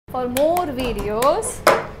For more videos,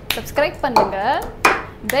 subscribe பண்ணுங்க,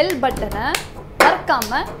 bell button-ஐ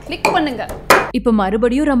மறக்காம click பண்ணுங்க. இப்போ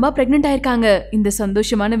மறுபடியும் ரம்பா பிரெக்னன்ட் ஆயிருக்காங்க. இந்த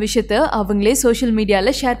சந்தோஷமான விஷயத்தை அவங்களே சோஷியல்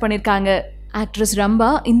மீடியால ஷேர் பண்ணிருக்காங்க. ஆக்ட்ரஸ்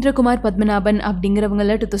ரம்பா இந்திரகுமார் பத்மநாபன்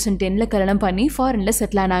அப்படிங்கிறவங்கள 2010ல கல்யாணம் பண்ணி ஃபாரின்ல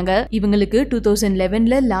செட்டில் ஆனாங்க. இவங்களுக்கு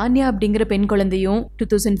 2011ல லான்யா அப்படிங்கிற பெண் குழந்தையும்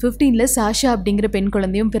 2015ல சாஷா அப்படிங்கிற பெண்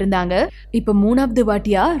குழந்தையும் பிறந்தாங்க. இப்போ மூணாவது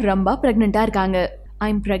வாட்டியா ரம்பா பிரெக்னன்டா இருக்காங்க.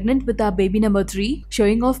 I'm pregnant with our baby number 3,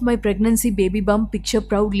 showing off my pregnancy baby bump picture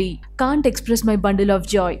proudly. Can't express my bundle of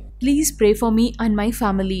joy. Please pray for me and my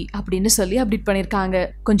family அப்படின்னு சொல்லி அப்டேட் பண்ணிருக்காங்க.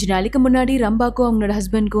 கொஞ்ச நாளைக்கு முன்னாடி ரம்பாக்கும் அவங்களோட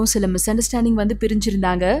ஹஸ்பண்ட்க்கும் சில மிஸ் அண்டர்ஸ்டாண்டிங் வந்து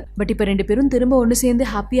பிரிஞ்சிருந்தாங்க. பட் இப்போ ரெண்டு பேரும் திரும்ப ஒன்று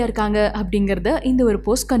சேர்ந்து ஹாப்பியா இருக்காங்க அப்படிங்கறத இந்த ஒரு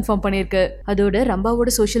போஸ்ட் கன்ஃபார்ம் பண்ணிருக்கு. அதோட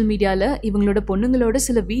ரம்பாவோட சோஷியல் மீடியால இவங்களோட பொண்ணுங்களோட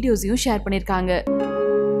சில வீடியோஸையும் ஷேர் பண்ணிருக்காங்க.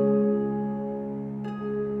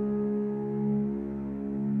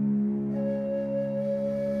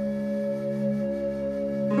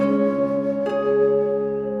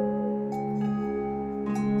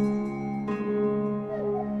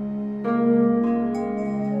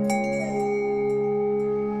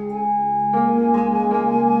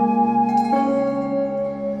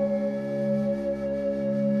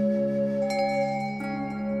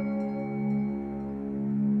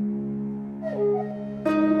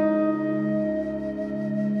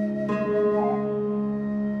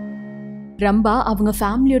 ரம்பா அவங்க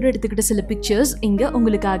ஃபேமிலியோட எடுத்துக்கிட்ட சில பிக்சர்ஸ் இங்க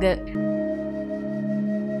உங்களுக்காக.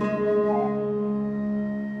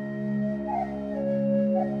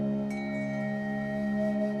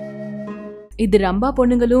 இது ரம்பா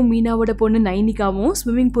பொண்ணுங்களும் மீனாவோட பொண்ணு நைனிகாவும்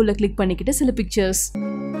ஸ்விம்மிங் பூல்ல கிளிக் பண்ணிக்கிட்ட சில பிக்சர்ஸ்.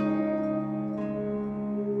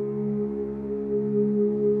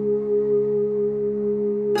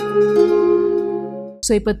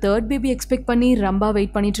 ஸோ இப்போ தேர்ட் பேபி எக்ஸ்பெக்ட் பண்ணி ரம்பா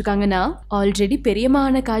வெயிட் பண்ணிட்டு இருக்காங்கன்னா, ஆல்ரெடி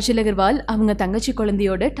பெரியம்மான காஜல் அகர்வால் அவங்க தங்கச்சி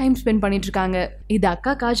குழந்தையோட டைம் ஸ்பெண்ட் பண்ணிட்டு இருக்காங்க. இது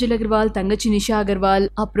அக்கா காஜல் அகர்வால், தங்கச்சி நிஷா அகர்வால்,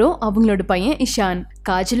 அப்புறம் அவங்களோட பையன் இஷான்.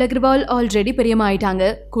 காஜல் அகர்வால் ஆல்ரெடி பெரியம்மா ஆயிட்டாங்க.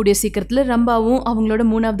 கூடிய சீக்கிரத்துல ரம்பாவும் அவங்களோட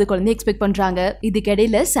மூணாவது குழந்தை எக்ஸ்பெக்ட் பண்றாங்க.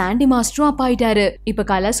 இதுக்கிடையில சாண்டி மாஸ்டரும் அப்பா ஆயிட்டாரு. இப்ப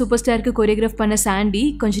கலா சூப்பர் ஸ்டாருக்கு கொரியோகிராஃப் பண்ண சாண்டி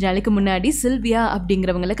கொஞ்ச நாளைக்கு முன்னாடி சில்வியா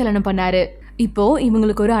அப்படிங்கிறவங்களை கல்யாணம் பண்ணாரு. இப்போ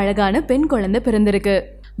இவங்களுக்கு ஒரு அழகான பெண் குழந்தை பிறந்திருக்கு.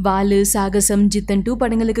 வாலு, சாகசம், ஜித்தன் 2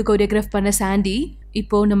 படங்களுக்கு கோரியோகிராஃப் பண்ண சாண்டி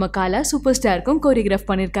இப்போ நம்ம கலா சூப்பர் ஸ்டாருக்கும் கோரியோகிராஃப்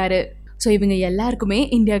பண்ணிருக்காரு. ஸோ இவங்க எல்லாருக்குமே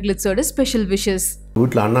இந்தியா கிளிட்ஸோட ஸ்பெஷல் விஷஸ்.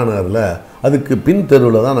 வீட்டில் அண்ணா நகரில் அதுக்கு பின்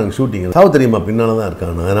தெருவில் தான் நாங்கள் ஷூட்டிங். சாவு தெரியுமா பின்னால் தான்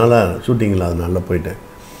இருக்காங்க. அதனால் ஷூட்டிங்கில் அது நல்லா போயிட்டேன்.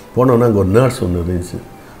 போனோன்னா அங்கே ஒரு நர்ஸ் ஒன்று இருந்துச்சு.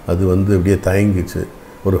 அது வந்து அப்படியே தயங்கிச்சு.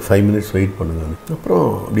 ஒரு 5 மினிட்ஸ் வெயிட் பண்ணுங்க. அப்புறம்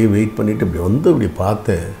அப்படியே வெயிட் பண்ணிவிட்டு இப்படி வந்து இப்படி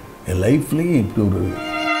பார்த்தேன். என் லைஃப்லேயும் இப்படி ஒரு